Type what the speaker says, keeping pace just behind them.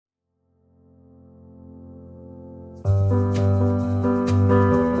Hi,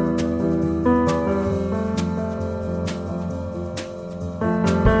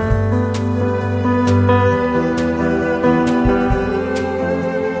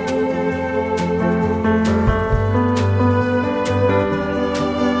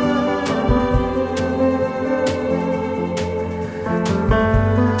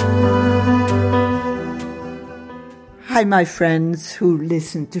 my friends who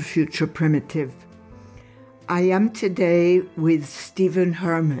listen to Future Primitive. I am today with Stephen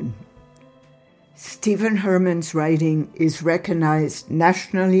Herman. Stephen Herman's writing is recognized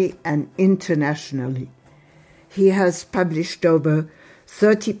nationally and internationally. He has published over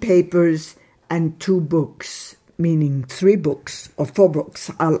 30 papers and 2 books, meaning 3 books or 4 books.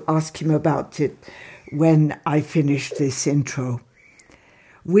 I'll ask him about it when I finish this intro.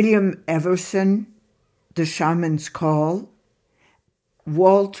 William Everson, The Shaman's Call,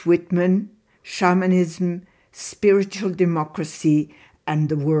 Walt Whitman, Shamanism, Spiritual Democracy, and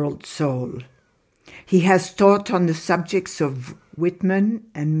the World Soul. He has taught on the subjects of Whitman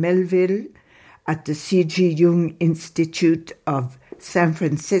and Melville at the C.G. Jung Institute of San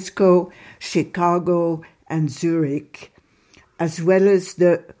Francisco, Chicago, and Zurich, as well as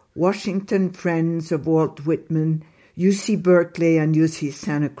the Washington Friends of Walt Whitman, UC Berkeley, and UC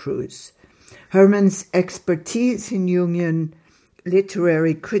Santa Cruz. Herman's expertise in Jungian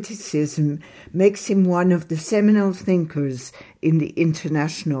literary criticism makes him one of the seminal thinkers in the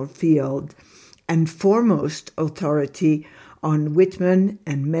international field and foremost authority on Whitman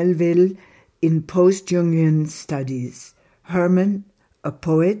and Melville in post-Jungian studies. Herman, a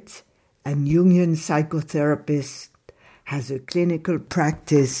poet and Jungian psychotherapist, has a clinical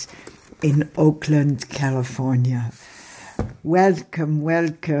practice in Oakland, California.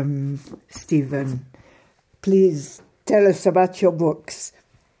 Welcome, Stephen. Please tell us about your books.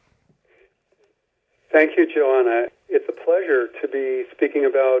 Thank you, Joanna. It's a pleasure to be speaking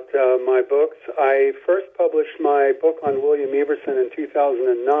about my books. I first published my book on William Everson in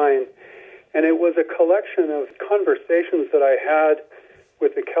 2009, and it was a collection of conversations that I had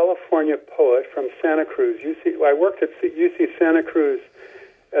with a California poet from Santa Cruz. I worked at UC Santa Cruz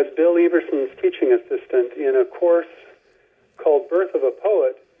as Bill Everson's teaching assistant in a course called Birth of a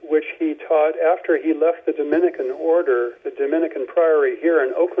Poet, which he taught after he left the Dominican order, the Dominican Priory here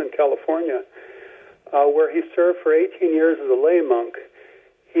in Oakland, California, where he served for 18 years as a lay monk.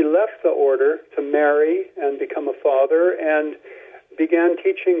 He left the order to marry and become a father and began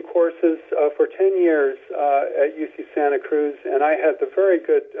teaching courses for 10 years at UC Santa Cruz, and I had the very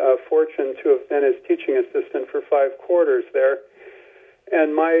good fortune to have been his teaching assistant for 5 quarters there.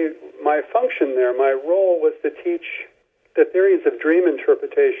 And my function there, my role was to teach the theories of dream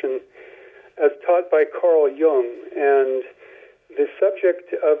interpretation as taught by Carl Jung. And the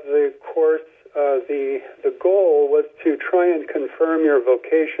subject of the course, the goal was to try and confirm your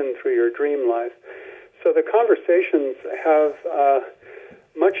vocation through your dream life. So the conversations have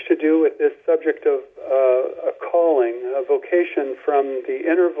much to do with this subject of a calling, a vocation from the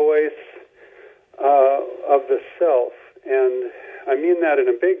inner voice of the self. And I mean that in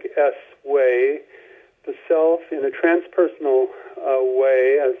a big S way, the self in a transpersonal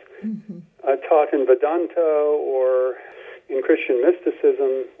way, as taught in Vedanta or in Christian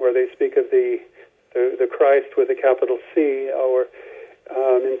mysticism, where they speak of the Christ with a capital C, or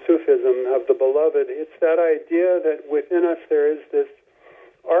in Sufism of the beloved. It's that idea that within us there is this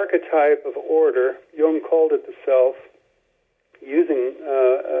archetype of order. Jung called it the self, using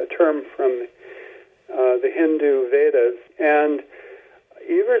a term from the Hindu Vedas. And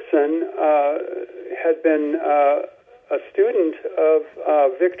Everson had been a student of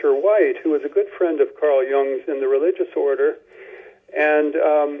Victor White, who was a good friend of Carl Jung's in the religious order, and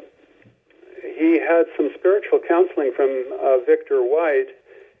he had some spiritual counseling from Victor White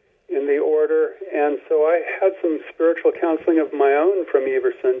in the order, and so I had some spiritual counseling of my own from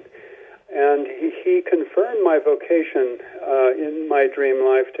Everson, and he confirmed my vocation in my dream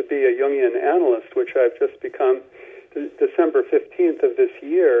life to be a Jungian analyst, which I've just become December 15th of this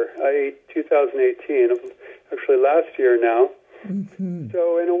year, 2018, actually last year now. Mm-hmm.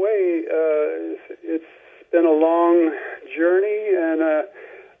 So in a way, it's been a long journey, and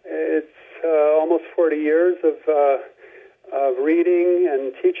it's almost 40 years of reading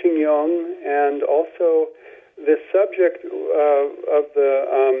and teaching Jung, and also the subject of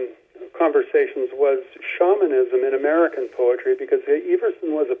the conversations was shamanism in American poetry, because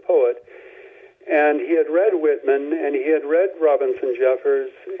Everson was a poet, and he had read Whitman, and he had read Robinson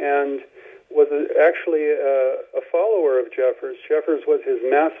Jeffers, and was actually a follower of Jeffers. Jeffers was his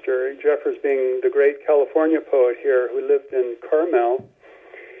master, Jeffers being the great California poet here who lived in Carmel.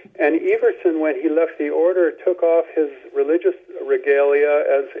 And Everson, when he left the order, took off his religious regalia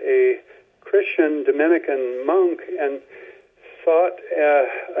as a Christian Dominican monk and sought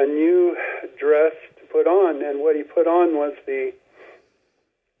a new dress to put on. And what he put on was the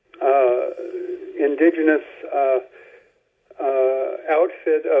indigenous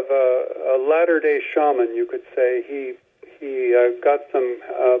outfit of a latter-day shaman, you could say. He got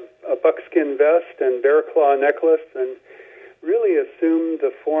a buckskin vest and bear claw necklace and really assumed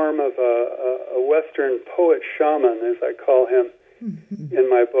the form of a Western poet shaman, as I call him in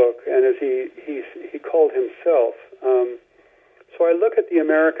my book, and as he called himself. So I look at the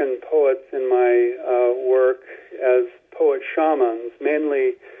American poets in my work as poet shamans,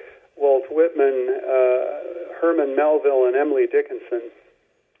 mainly Walt Whitman, Herman Melville, and Emily Dickinson.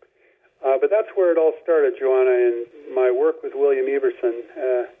 But that's where it all started, Joanna, in my work with William Everson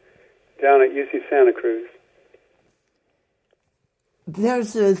down at UC Santa Cruz.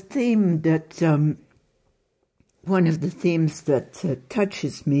 There's a theme that, one of the themes that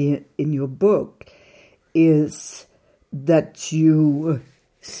touches me in your book is that you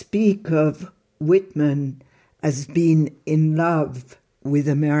speak of Whitman as being in love with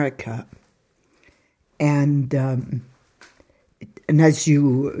America. And as I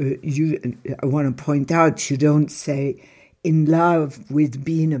want to point out, you don't say in love with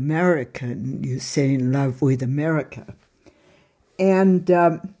being American, you say in love with America. And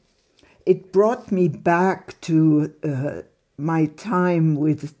it brought me back to my time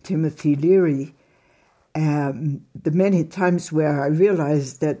with Timothy Leary, the many times where I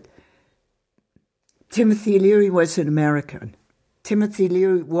realized that Timothy Leary was an American. Timothy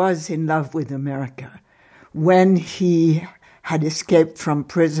Leary was in love with America. When he had escaped from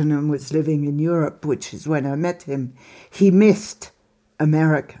prison and was living in Europe, which is when I met him, he missed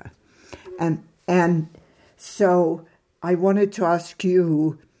America. And so I wanted to ask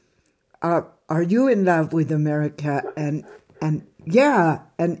you, are you in love with America? And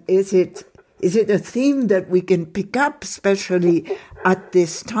is it a theme that we can pick up, especially at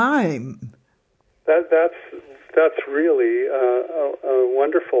this time? That's really a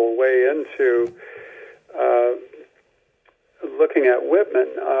wonderful way into looking at Whitman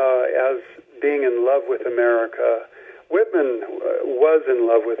as being in love with America. Whitman was in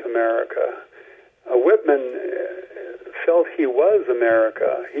love with America. Whitman felt he was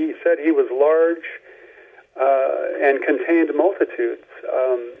America. He said he was large and contained multitudes.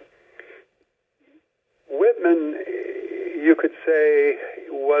 Whitman, you could say,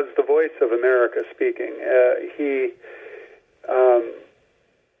 was the voice of America speaking. He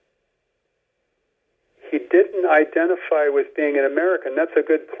didn't identify with being an American. That's a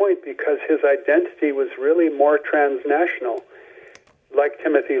good point, because his identity was really more transnational, like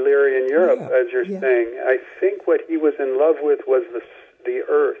Timothy Leary in Europe, as you're saying. I think what he was in love with was the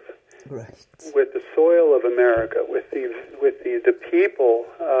earth, right, with the soil of America, with the people,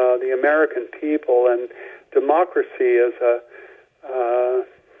 the American people, and democracy as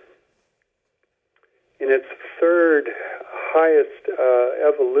in its third highest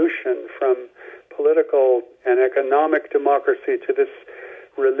evolution from political and economic democracy to this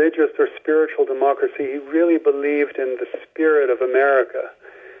religious or spiritual democracy. He really believed in the spirit of America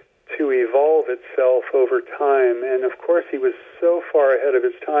to evolve itself over time. And of course, he was so far ahead of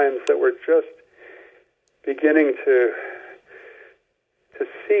his times that we're just beginning to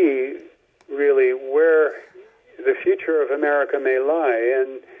see really where the future of America may lie.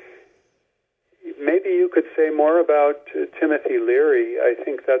 And maybe you could say more about Timothy Leary. I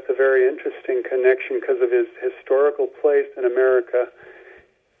think that's a very interesting connection because of his historical place in America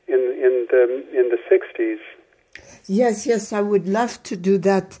in the 60s. Yes, I would love to do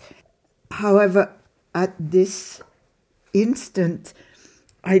that. However, at this instant,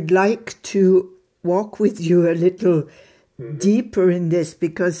 I'd like to walk with you a little deeper in this,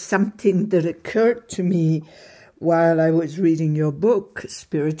 because something that occurred to me while I was reading your book,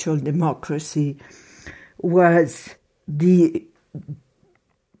 Spiritual Democracy, was the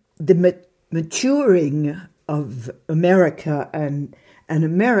maturing of America and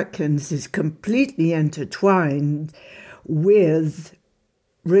Americans is completely intertwined with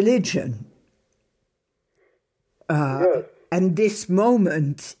religion. Yes. And this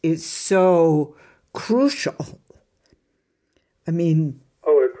moment is so crucial. I mean...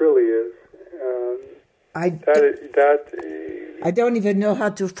 Oh, it really is. I don't even know how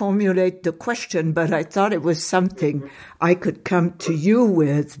to formulate the question, but I thought it was something I could come to you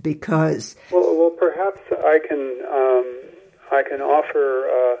with, because... Well, perhaps I can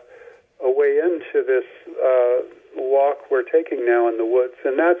offer a way into this walk we're taking now in the woods,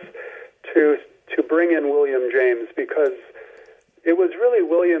 and that's to bring in William James, because It was really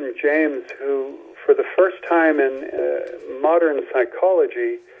William James who, for the first time in modern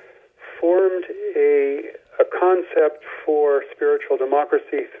psychology, formed a concept for spiritual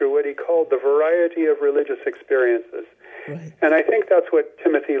democracy through what he called the variety of religious experiences. Right. And I think that's what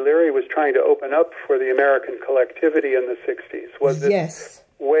Timothy Leary was trying to open up for the American collectivity in the 60s, was this Yes.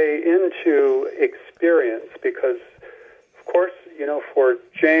 way into experience, because, of course, for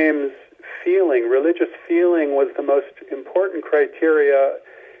James, religious feeling was the most important criteria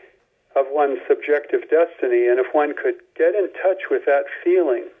of one's subjective destiny, and if one could get in touch with that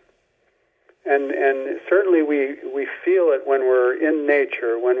feeling, and certainly we feel it when we're in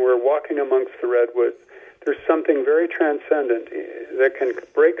nature, when we're walking amongst the redwoods, there's something very transcendent that can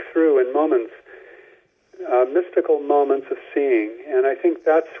break through in moments, mystical moments of seeing. And I think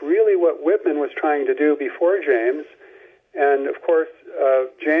that's really what Whitman was trying to do before James. And, of course,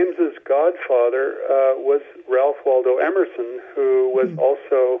 James's godfather was Ralph Waldo Emerson, who was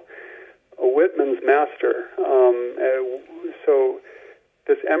also Whitman's master. So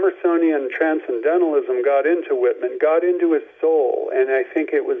this Emersonian transcendentalism got into Whitman, got into his soul, and I think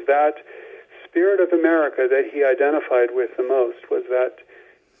it was that spirit of America that he identified with the most, was that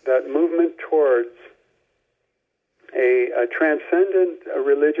movement towards a transcendent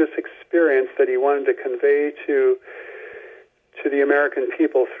religious experience that he wanted to convey to the American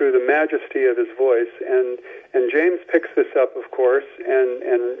people through the majesty of his voice. And James picks this up, of course,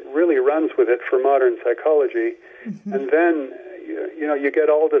 and really runs with it for modern psychology. Mm-hmm. And then, you get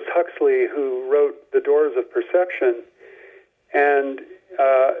Aldous Huxley, who wrote The Doors of Perception, and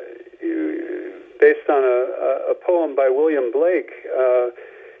based on a poem by William Blake,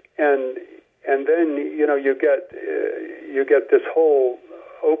 and then you get this whole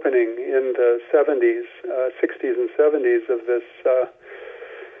opening in the 70s, 60s and 70s of this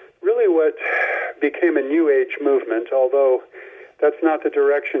really what became a New Age movement, although that's not the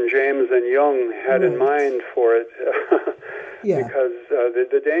direction James and Jung had in mind for it. Yeah. Because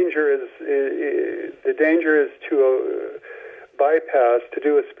the danger is to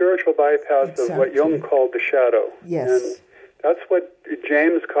do a spiritual bypass of what Jung called the shadow. Yes. And that's what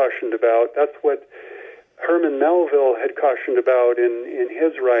James cautioned about. That's what Herman Melville had cautioned about in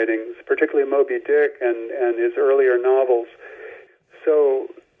his writings, particularly Moby Dick and his earlier novels. So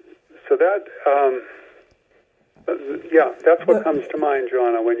that that's what comes to mind,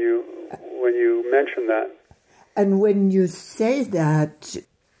 Joanna, when you mention that. And when you say that,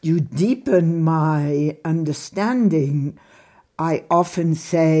 you deepen my understanding. I often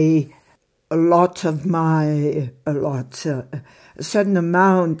say a certain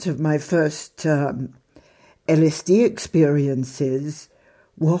amount of my first LSD experiences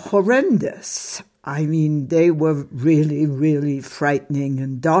were horrendous. I mean, they were really, really frightening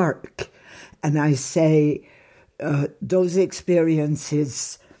and dark. And I say those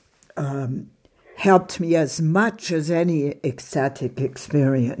experiences helped me as much as any ecstatic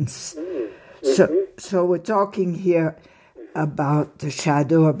experience. Mm-hmm. So we're talking here about the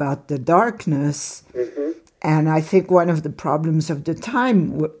shadow, about the darkness. Mm-hmm. And I think one of the problems of the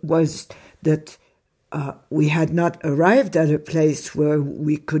time was that we had not arrived at a place where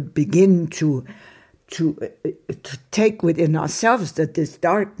we could begin to take within ourselves that this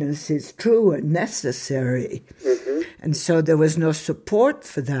darkness is true and necessary. Mm-hmm. And so there was no support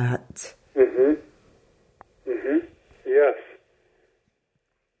for that. Mm-hmm. Mm-hmm.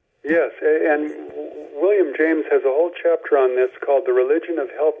 Yes, and William James has a whole chapter on this called The Religion of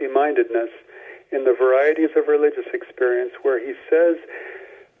Healthy-Mindedness in the Varieties of Religious Experience, where he says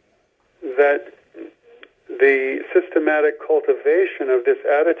that the systematic cultivation of this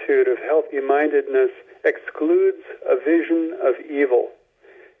attitude of healthy-mindedness excludes a vision of evil.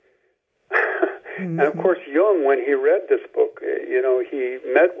 Mm-hmm. And of course, Jung, when he read this book, he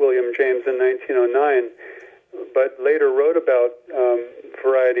met William James in 1909, but later wrote about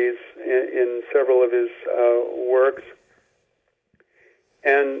varieties in several of his works.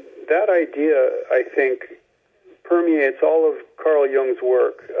 And that idea, I think, permeates all of Carl Jung's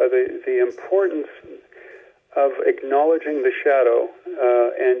work, the importance of acknowledging the shadow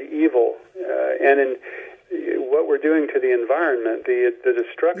and evil, and in what we're doing to the environment, the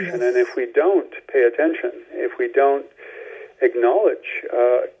destruction. Yes. And if we don't pay attention, if we don't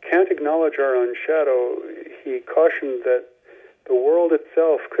can't acknowledge our own shadow, he cautioned that the world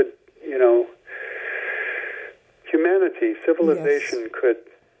itself could, humanity, civilization could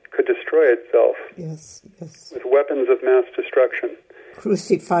destroy itself. Yes. With weapons of mass destruction.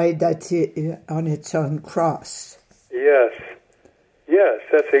 Crucified on its own cross. Yes,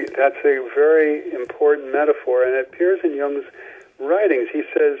 that's a very important metaphor, and it appears in Jung's writings. He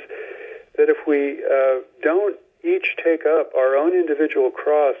says that if we don't each take up our own individual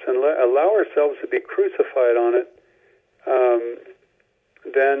cross and allow ourselves to be crucified on it,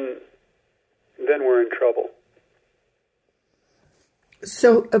 then we're in trouble.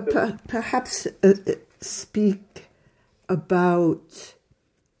 So perhaps speak about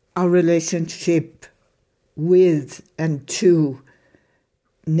our relationship with and to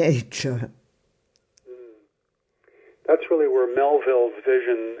nature. That's really where Melville's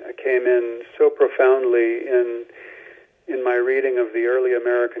vision came in so profoundly in my reading of the early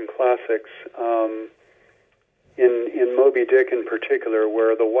American classics, in Moby Dick in particular,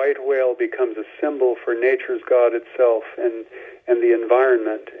 where the white whale becomes a symbol for nature's God itself and the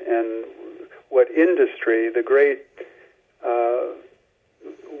environment, and what industry, the great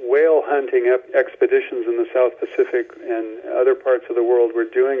whale hunting expeditions in the South Pacific and other parts of the world were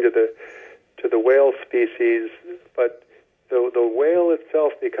doing to the whale species, but the whale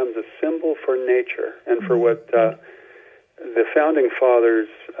itself becomes a symbol for nature and for what the founding fathers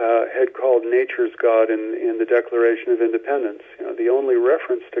had called nature's God in the Declaration of Independence. The only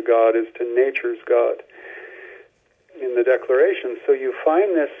reference to God is to nature's God in the Declaration. So you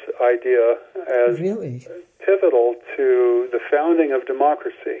find this idea as really pivotal to the founding of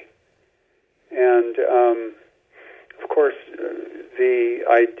democracy. And, of course, the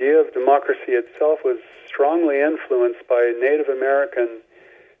idea of democracy itself was strongly influenced by Native American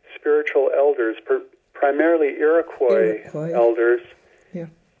spiritual elders, primarily Iroquois elders, in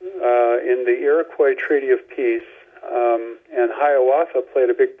the Iroquois Treaty of Peace. And Hiawatha played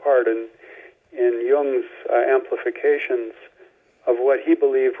a big part in Jung's amplifications of what he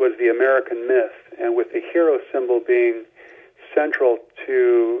believed was the American myth, and with the hero symbol being central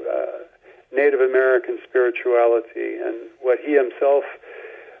to Native American spirituality, and what he himself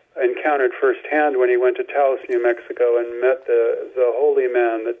encountered firsthand when he went to Taos, New Mexico, and met the holy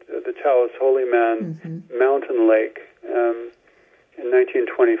man, the Taos holy man, Mountain Lake, in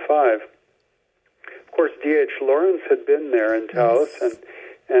 1925. Of course, D.H. Lawrence had been there in Taos,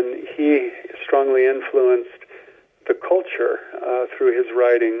 and he strongly influenced the culture through his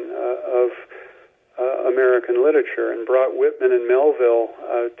writing of American literature, and brought Whitman and Melville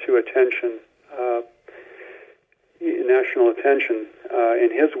to attention, national attention,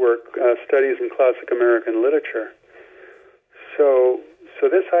 in his work, Studies in Classic American Literature. So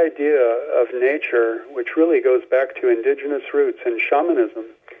this idea of nature, which really goes back to indigenous roots and shamanism,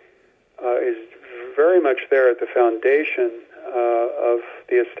 is very much there at the foundation of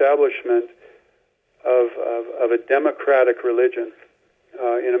the establishment of a democratic religion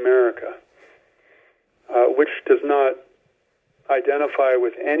in America, which does not identify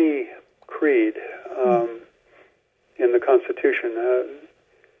with any creed in the Constitution.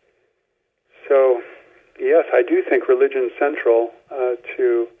 So, yes, I do think religion's central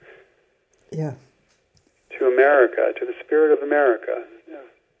to America, to the spirit of America,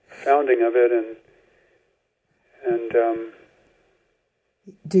 founding of it, and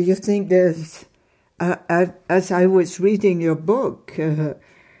do you think there's, as I was reading your book,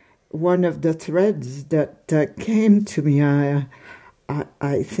 one of the threads that came to me,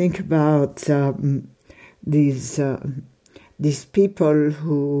 I think about these people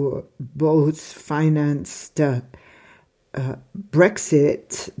who both financed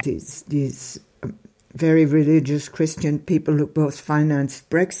Brexit, these very religious Christian people who both financed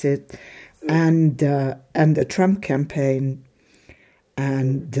Brexit and the Trump campaign,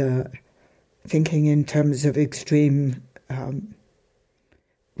 and thinking in terms of extreme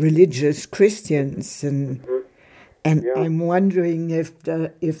religious Christians, and I'm wondering if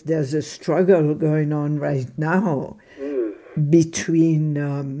there's a struggle going on right now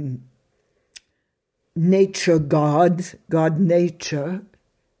between nature, God nature,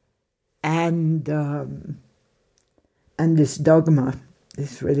 and this dogma,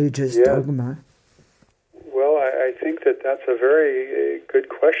 this religious dogma. Well, I think that's a very good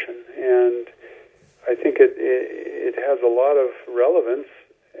question, and I think it has a lot of relevance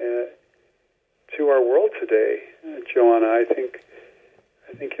to our world today, Joanna. I think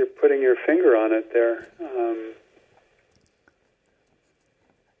you're putting your finger on it there.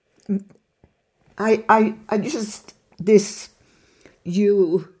 I just this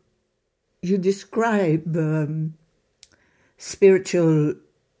you describe spiritual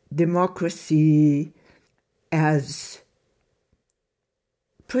democracy as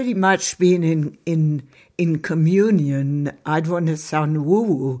pretty much being in communion. I don't want to sound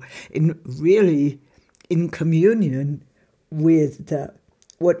woo-woo, really in communion with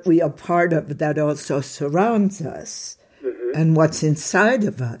what we are part of that also surrounds us and what's inside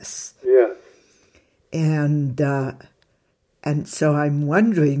of us. Yeah. And so I'm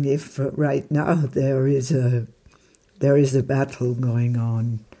wondering if right now there is there is a battle going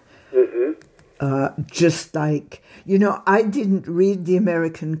on. Mm-hmm. Just like, I didn't read the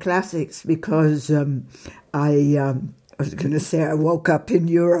American classics because I was going to say I woke up in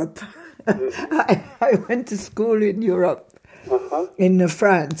Europe. Mm-hmm. I went to school in Europe, in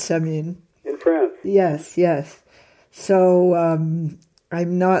France, I mean. In France? Yes. So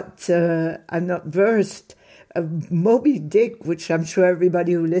I'm not versed. Moby Dick, which I'm sure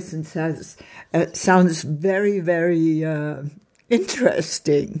everybody who listens has, sounds very, very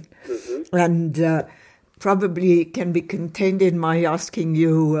interesting. Mm-hmm. And probably can be contained in my asking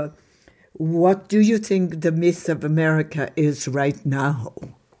you, what do you think the myth of America is right now?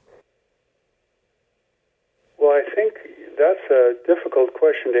 Well, I think that's a difficult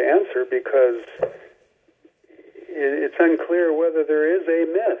question to answer because it's unclear whether there is a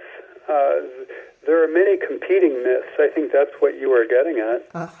myth. There are many competing myths. I think that's what you are getting at.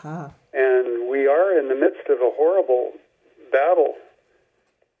 Uh-huh. And we are in the midst of a horrible battle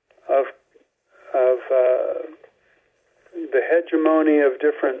of the hegemony of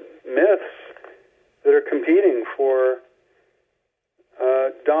different myths that are competing for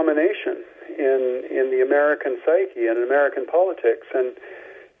domination in the American psyche and in American politics. And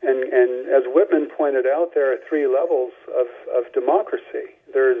as Whitman pointed out, there are three levels of democracy.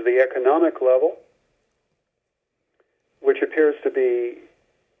 There is the economic level, which appears to be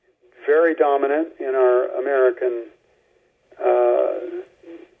very dominant in our American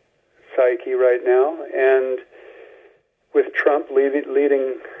psyche right now, and with Trump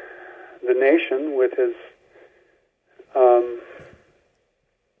leading the nation with his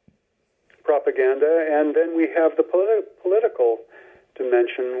propaganda, and then we have the political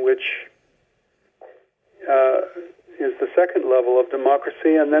dimension, which is the second level of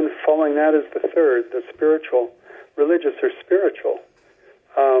democracy, and then following that is the third, the spiritual, religious or spiritual.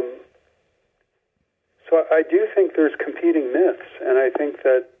 So I do think there's competing myths, and I think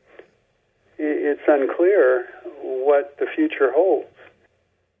that it's unclear what the future holds.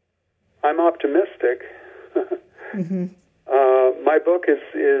 I'm optimistic. Mm-hmm. My book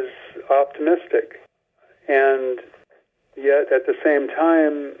is optimistic, and yet at the same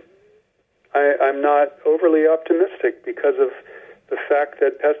time, I'm not overly optimistic because of the fact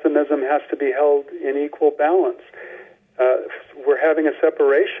that pessimism has to be held in equal balance. We're having a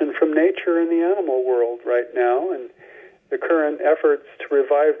separation from nature and the animal world right now, and the current efforts to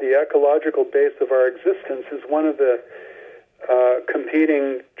revive the ecological base of our existence is one of the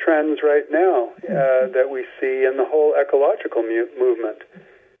competing trends right now that we see in the whole ecological movement.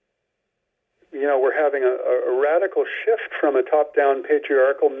 We're having a radical shift from a top-down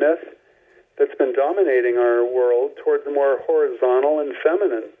patriarchal myth that's been dominating our world towards a more horizontal and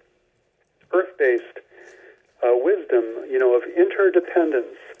feminine, earth-based wisdom, of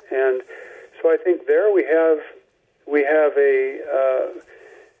interdependence. And so I think there we have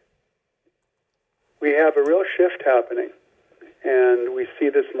a real shift happening, and we see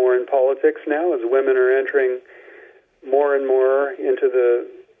this more in politics now as women are entering more and more into the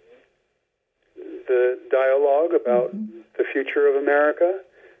dialogue about the future of America.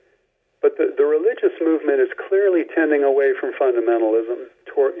 But the religious movement is clearly tending away from fundamentalism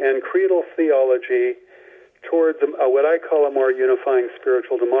and creedal theology towards what I call a more unifying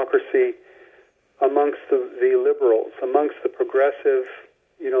spiritual democracy amongst the liberals, amongst the progressive,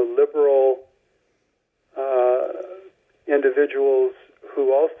 liberal individuals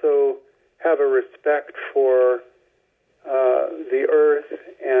who also have a respect for the earth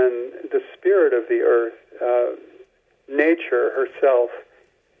and the spirit of the earth, nature herself.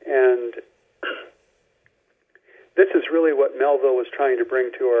 And this is really what Melville was trying to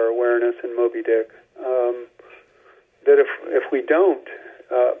bring to our awareness in Moby Dick. That if we don't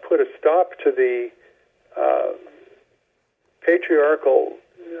put a stop to the patriarchal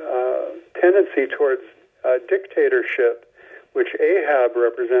tendency towards dictatorship, which Ahab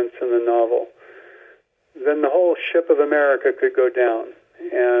represents in the novel, then the whole ship of America could go down.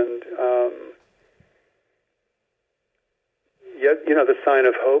 And yet, the sign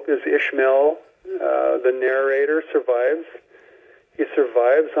of hope is Ishmael. The narrator survives. He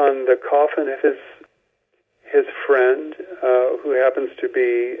survives on the coffin of his friend, who happens to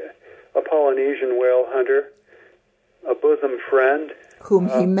be a Polynesian whale hunter, a bosom friend. Whom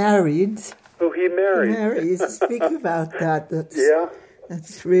he married. Who he married. Speak about that. Yeah.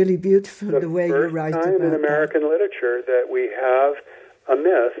 That's really beautiful, the way you write about it. The first time in American literature that we have a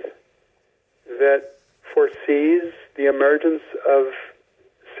myth that foresees the emergence of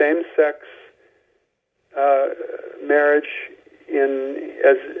same-sex marriage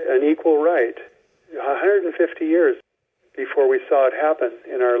as an equal right. 150 years before we saw it happen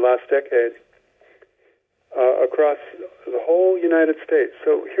in our last decade. across the whole United States.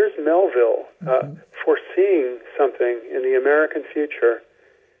 So here's Melville foreseeing something in the American future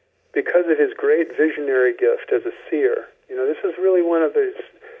because of his great visionary gift as a seer. This is really one of the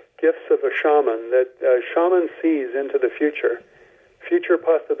gifts of a shaman, that a shaman sees into the future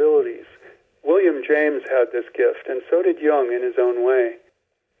possibilities. William James had this gift, and so did Jung in his own way.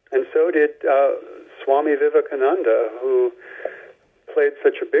 And so did Swami Vivekananda, who played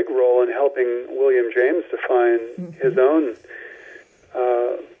such a big role in helping William James define his own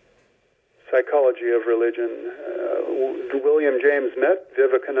psychology of religion. William James met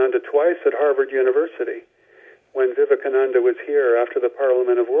Vivekananda twice at Harvard University when Vivekananda was here after the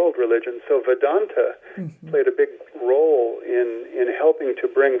Parliament of World Religion. So Vedanta played a big role in helping to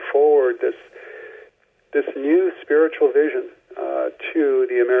bring forward this new spiritual vision to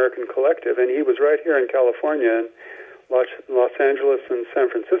the American collective. And he was right here in California, in Los Angeles and San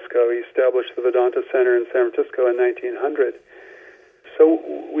Francisco. He established the Vedanta Center in San Francisco in 1900. So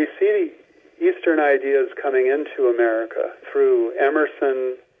we see Eastern ideas coming into America through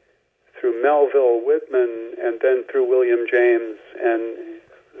Emerson, through Melville, Whitman, and then through William James, and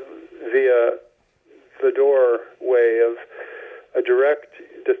via the doorway of a direct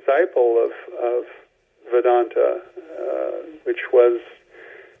disciple of Vedanta, which was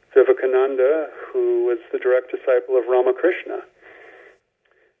Vivekananda, who was the direct disciple of Ramakrishna.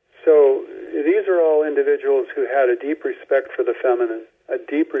 So these are all individuals who had a deep respect for the feminine, a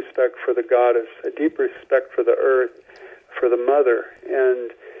deep respect for the goddess, a deep respect for the earth, for the mother,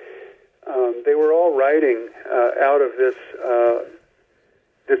 and they were all writing out of this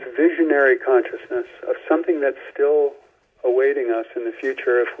visionary consciousness of something that's still awaiting us in the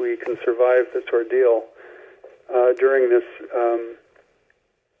future if we can survive this ordeal during this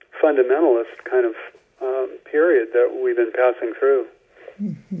fundamentalist kind of period that we've been passing through.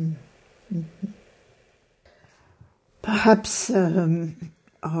 Mm-hmm. Mm-hmm. Perhaps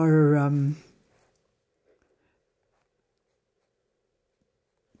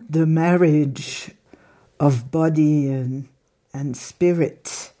the marriage of body and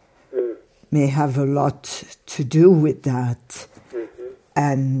spirit may have a lot to do with that,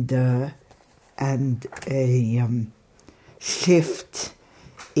 and a shift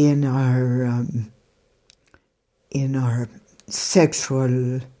in our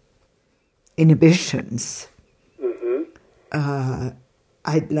sexual inhibitions.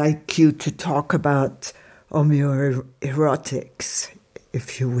 I'd like you to talk about homoerotics,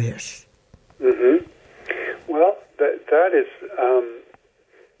 if you wish. Well, that is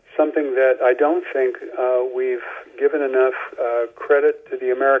something that I don't think we've given enough credit to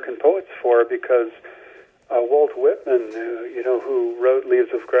the American poets for, because Walt Whitman, who wrote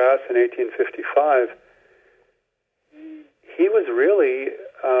Leaves of Grass in 1855, he was really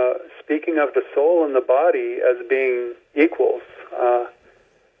speaking of the soul and the body as being equals.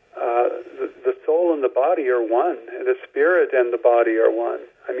 The soul and the body are one. The spirit and the body are one.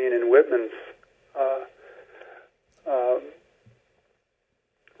 I mean, in Whitman's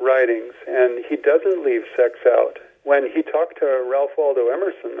writings, and he doesn't leave sex out. When he talked to Ralph Waldo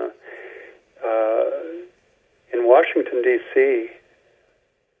Emerson in Washington, D.C.,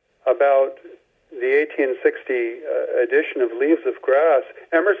 about the 1860 edition of Leaves of Grass,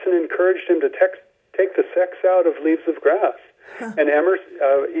 Emerson encouraged him to take the sex out of Leaves of Grass. And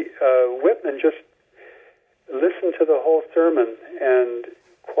Whitman just listened to the whole sermon, and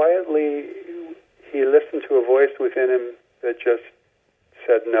quietly he listened to a voice within him that just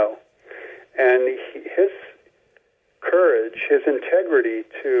said no. And his courage, his integrity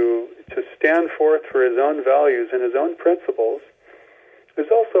to stand forth for his own values and his own principles is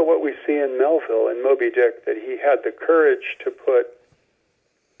also what we see in Melville and Moby Dick, that he had the courage to put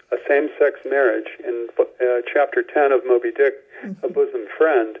a same-sex marriage in chapter 10 of Moby Dick, A Bosom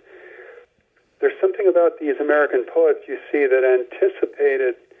Friend. There's something about these American poets you see that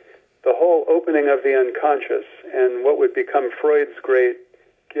anticipated the whole opening of the unconscious and what would become Freud's great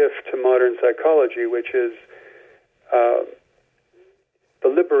gift to modern psychology, which is the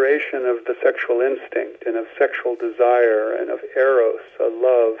liberation of the sexual instinct and of sexual desire and of Eros, a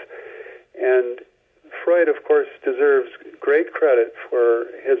love. And Freud, of course, deserves great credit for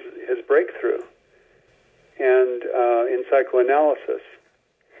his breakthrough and in psychoanalysis.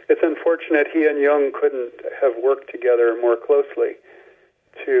 It's unfortunate he and Jung couldn't have worked together more closely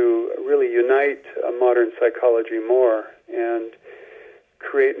to really unite modern psychology more and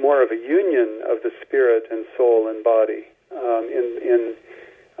create more of a union of the spirit and soul and body in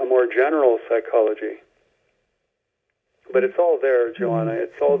a more general psychology. But it's all there, Joanna.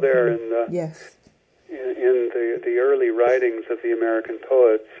 It's all there in the yes. in the early writings of the American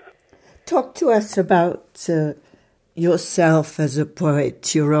poets. talk to us about yourself as a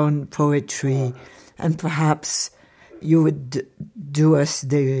poet, your own poetry, and perhaps you would do us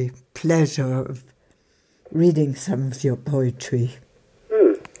the pleasure of reading some of your poetry.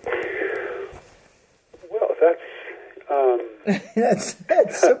 Well, that's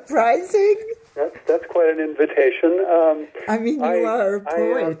surprising. That's quite an invitation. I mean, you are a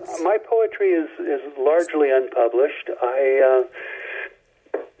poet. My poetry is largely unpublished.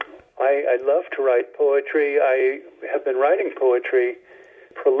 I love to write poetry. I have been writing poetry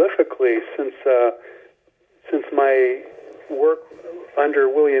prolifically since my work under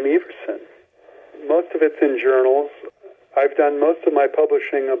William Everson. Most of it's in journals. I've done most of my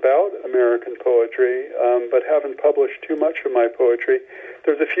publishing about American poetry, but haven't published too much of my poetry.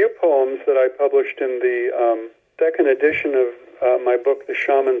 There's a few poems that I published in the second edition of my book, The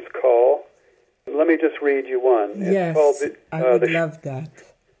Shaman's Call. Let me just read you one. Yes, I would love that.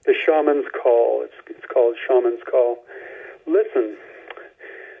 The Shaman's Call. It's called Shaman's Call. Listen,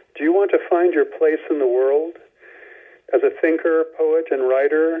 do you want to find your place in the world? As a thinker, poet, and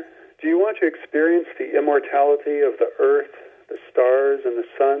writer, do you want to experience the immortality of the earth, the stars, and the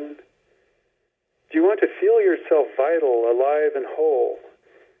sun? Do you want to feel yourself vital, alive, and whole?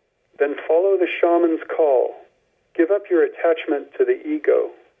 Then follow the shaman's call. Give up your attachment to the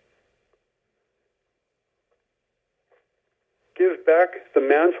ego. Give back the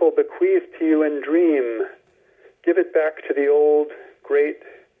mantle bequeathed to you in dream. Give it back to the old, great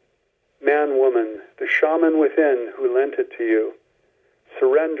man-woman, the shaman within who lent it to you.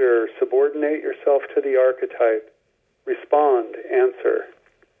 Surrender, subordinate yourself to the archetype. Respond, answer.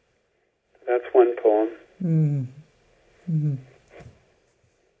 That's one poem. Mm-hmm.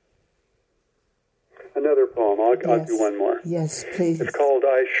 Another poem. I'll do one more. Yes, please. It's called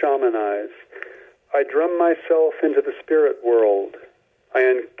I Shamanize. I drum myself into the spirit world. I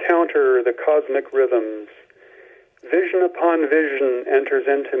encounter the cosmic rhythms. Vision upon vision enters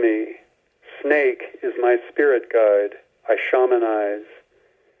into me. Snake is my spirit guide. I shamanize.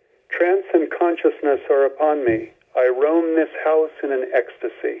 Trance and consciousness are upon me. I roam this house in an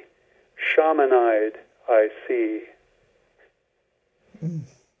ecstasy. Shaman-eyed, I see.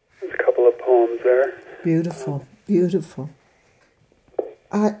 There's a couple of poems there. Beautiful, beautiful.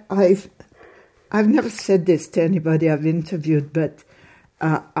 I've never said this to anybody I've interviewed, but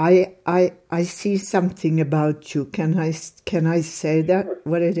I see something about you. Can I say that? Sure.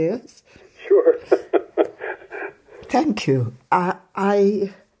 What it is? Sure. Thank you.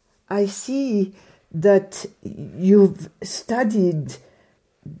 I see that you've studied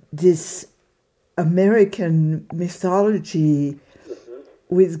this American mythology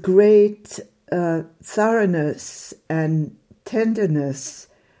with great thoroughness and tenderness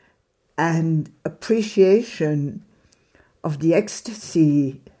and appreciation of the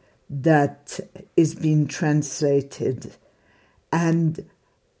ecstasy that is being translated. And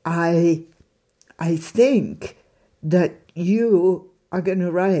I think that you are going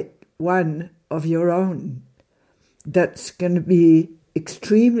to write one of your own that's going to be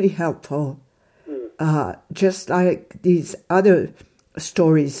extremely helpful, just like these other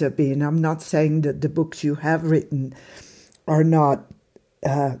stories have been. I'm not saying that the books you have written are not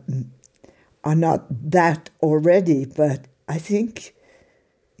that already, but I think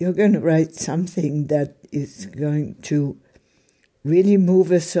you're going to write something that is going to really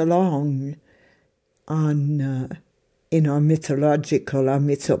move us along on in our mythological, our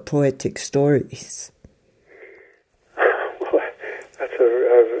mythopoetic stories. Well, that's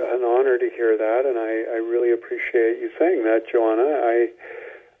an honor to hear that, and I really appreciate you saying that, Joanna.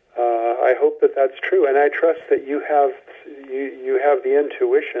 I hope that that's true, and I trust that you have the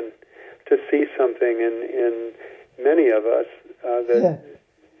intuition to see something in many of us that.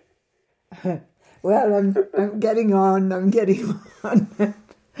 Yeah. Well, I'm getting on,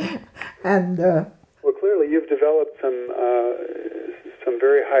 and well, clearly you've developed some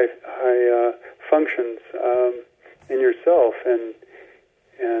very high functions in yourself, and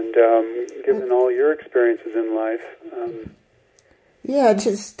given all your experiences in life. Yeah,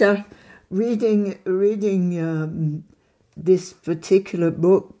 just reading this particular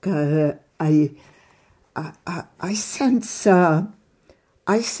book, I sense a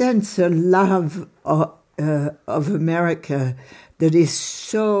love of America that is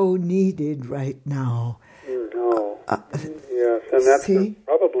so needed right now. Yes, and that's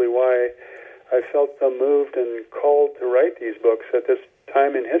probably why I felt so moved and called to write these books at this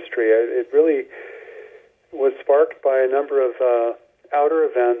time in history. It really was sparked by a number of outer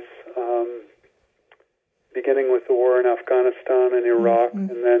events, beginning with the war in Afghanistan and Iraq,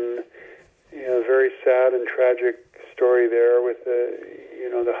 and then a very sad and tragic story there with the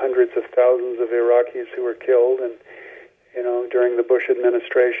the hundreds of thousands of Iraqis who were killed, and during the Bush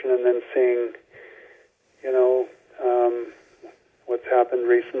administration, and then seeing what's happened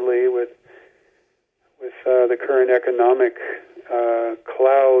recently with the current economic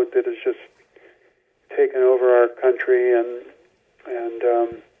cloud that has just taken over our country, and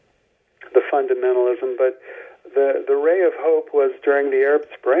the fundamentalism. But the ray of hope was during the Arab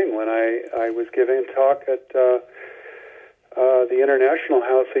Spring, when I was giving a talk at the International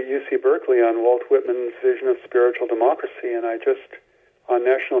House at UC Berkeley on Walt Whitman's vision of spiritual democracy. And I just, on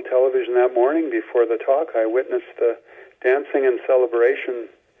national television that morning before the talk, I witnessed the dancing and celebration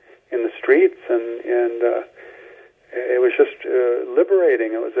in the streets, and it was just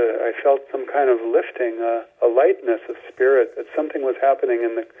liberating. It was I felt some kind of lifting, a lightness of spirit, that something was happening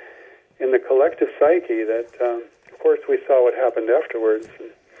in the collective psyche. That of course we saw what happened afterwards,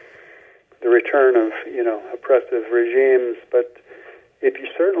 and the return of oppressive regimes, but it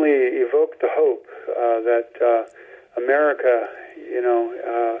certainly evoked the hope that America,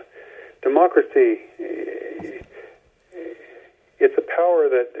 democracy, it's a power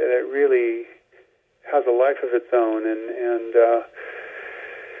that really has a life of its own, and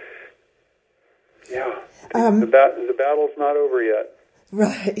the battle's not over yet.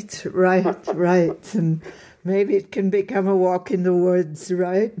 Right, and maybe it can become a walk in the woods,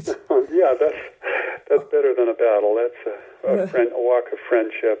 right? Yeah, that's better than a battle. That's a walk of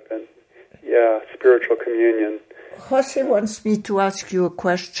friendship and spiritual communion. Jose wants me to ask you a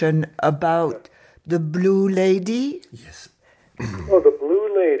question about the Blue Lady. Yes. Oh, the Blue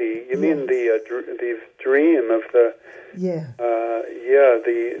Lady. You mean the dream of the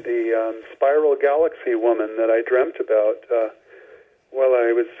the spiral galaxy woman that I dreamt about while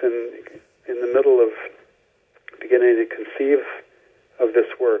I was in the middle of beginning to conceive of this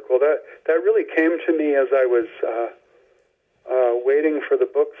work. Well, that really came to me as I was waiting for the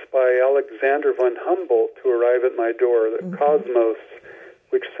books by Alexander von Humboldt to arrive at my door, the Cosmos,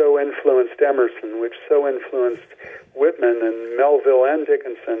 which so influenced Emerson, which so influenced Whitman and Melville and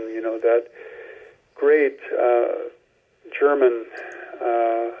Dickinson, that great German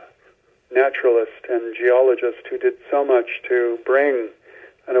naturalist and geologist who did so much to bring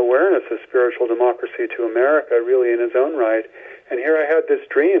an awareness of spiritual democracy to America, really in his own right. And here I had this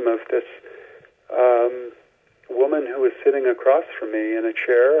dream of this woman who was sitting across from me in a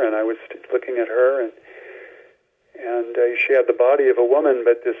chair, and I was looking at her, and she had the body of a woman,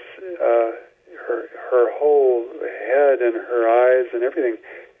 but this her whole head and her eyes and everything,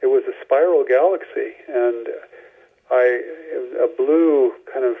 it was a spiral galaxy, and a blue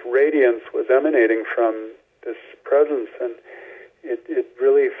kind of radiance was emanating from this presence, and it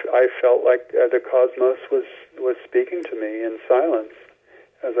really, I felt like the cosmos was speaking to me in silence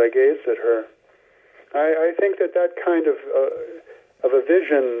as I gazed at her. I think that kind of a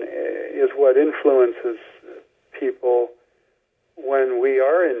vision is what influences people when we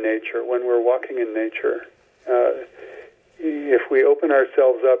are in nature, when we're walking in nature. If we open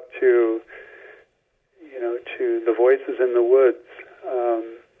ourselves up to the voices in the woods,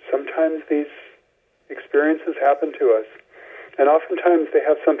 sometimes these experiences happen to us. And oftentimes they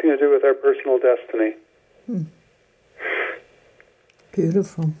have something to do with our personal destiny.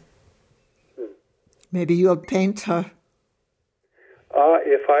 Beautiful. Maybe you'll paint her.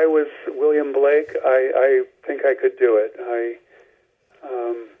 If I was William Blake, I think I could do it.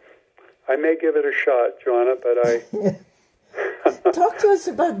 I may give it a shot, Joanna, but I... Talk to us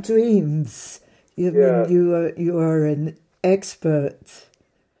about dreams. You are an expert.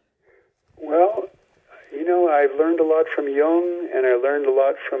 Well, I've learned a lot from Jung, and I learned a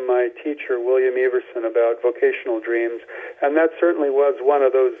lot from my teacher, William Everson, about vocational dreams. And that certainly was one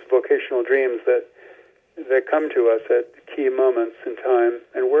of those vocational dreams that come to us at key moments in time.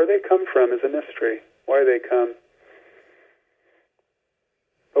 And where they come from is a mystery, why they come.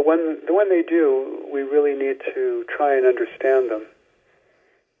 But when they do, we really need to try and understand them.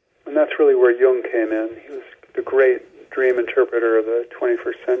 And that's really where Jung came in. He was the great dream interpreter of the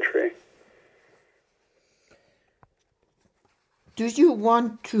 21st century. Do you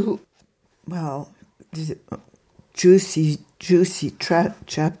want to, juicy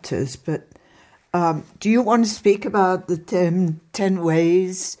chapters, but do you want to speak about the 10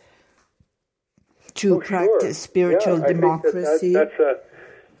 ways to practice spiritual democracy? I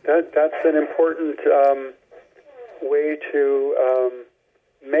think that's an important way to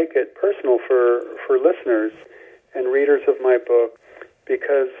make it personal for listeners and readers of my book,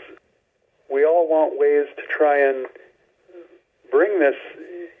 because we all want ways to try and bring this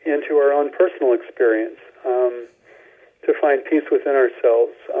into our own personal experience, to find peace within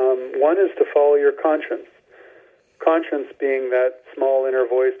ourselves. One is to follow your conscience. Conscience being that small inner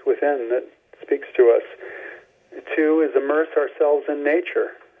voice within that speaks to us. 2 is immerse ourselves in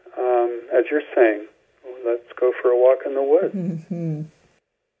nature, as you're saying. Let's go for a walk in the woods. Mm-hmm.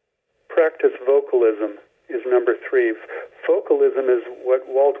 Practice vocalism is number 3. Vocalism is what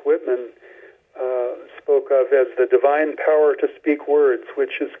Walt Whitman spoke of as the divine power to speak words,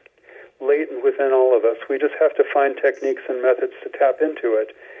 which is latent within all of us. We just have to find techniques and methods to tap into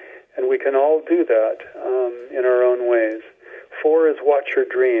it, and we can all do that in our own ways. 4 is watch your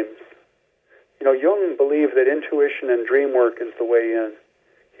dreams. Jung believed that intuition and dream work is the way in.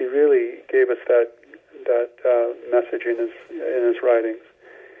 He really gave us that message in his writings.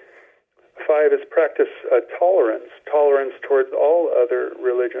 5 is practice tolerance towards all other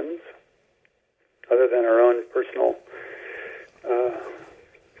religions, other than our own personal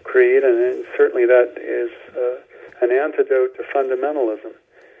creed, and certainly that is an antidote to fundamentalism.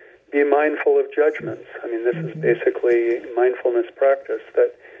 Be mindful of judgments. This is basically mindfulness practice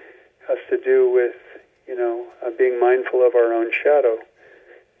that has to do with, being mindful of our own shadow.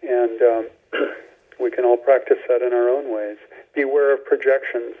 And we can all practice that in our own ways. Beware of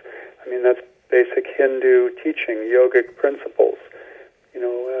projections. That's basic Hindu teaching, yogic principles.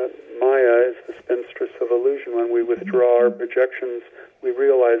 Maya is the spinstress of illusion. When we withdraw our projections, we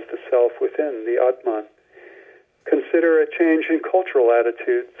realize the self within, the Atman. Consider a change in cultural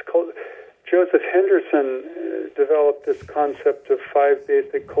attitudes. Joseph Henderson developed this concept of 5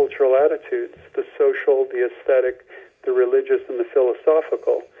 basic cultural attitudes: the social, the aesthetic, the religious, and the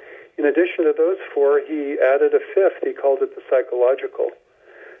philosophical. In addition to those 4, he added a 5th. He called it the psychological.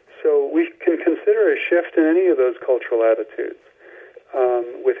 So we can consider a shift in any of those cultural attitudes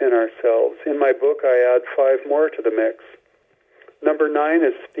within ourselves. In my book, I add 5 more to the mix. Number 9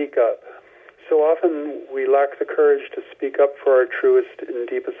 is speak up. So often we lack the courage to speak up for our truest and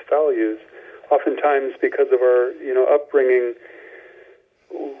deepest values. Oftentimes, because of our upbringing,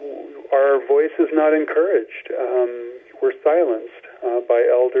 our voice is not encouraged. We're silenced by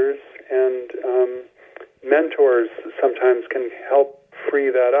elders, and mentors sometimes can help free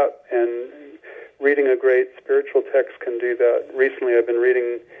that up, and reading a great spiritual text can do that. Recently I've been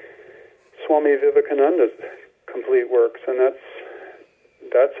reading Swami Vivekananda's complete works, and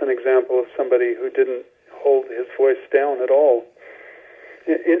that's an example of somebody who didn't hold his voice down at all.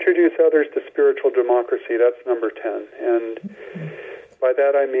 Introduce others to spiritual democracy, that's number 10. And by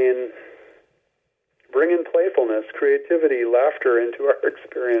that I mean bring in playfulness, creativity, laughter into our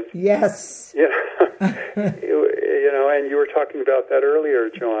experience. Yes. Yeah. And you were talking about that earlier,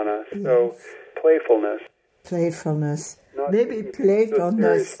 Joanna. So, playfulness. Playfulness. Not Maybe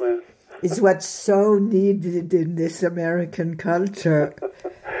playfulness is what's so needed in this American culture.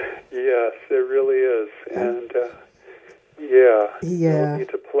 Yes, it really is. And, we need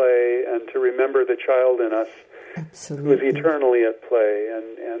to play and to remember the child in us. Absolutely. Who's eternally at play,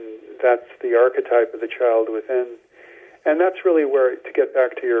 and that's the archetype of the child within. And that's really where, to get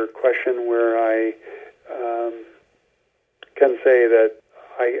back to your question, where I can say that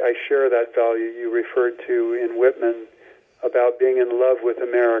I share that value you referred to in Whitman about being in love with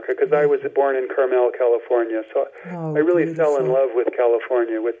America, because I was born in Carmel, California, so I really fell in love with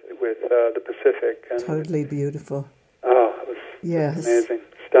California, with the Pacific. And totally beautiful. Oh, it was amazing,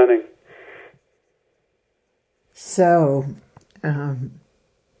 stunning. So, well,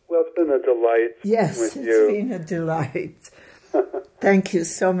 it's been a delight with you. Yes, it's been a delight. Thank you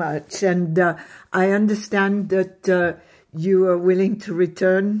so much. And I understand that you are willing to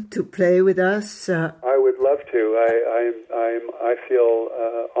return to play with us. I would love to. I feel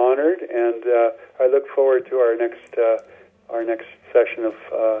honored, and I look forward to our next session of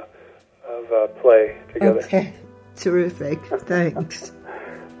play together. Okay, terrific. Thanks.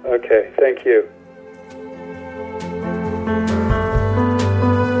 Okay, thank you.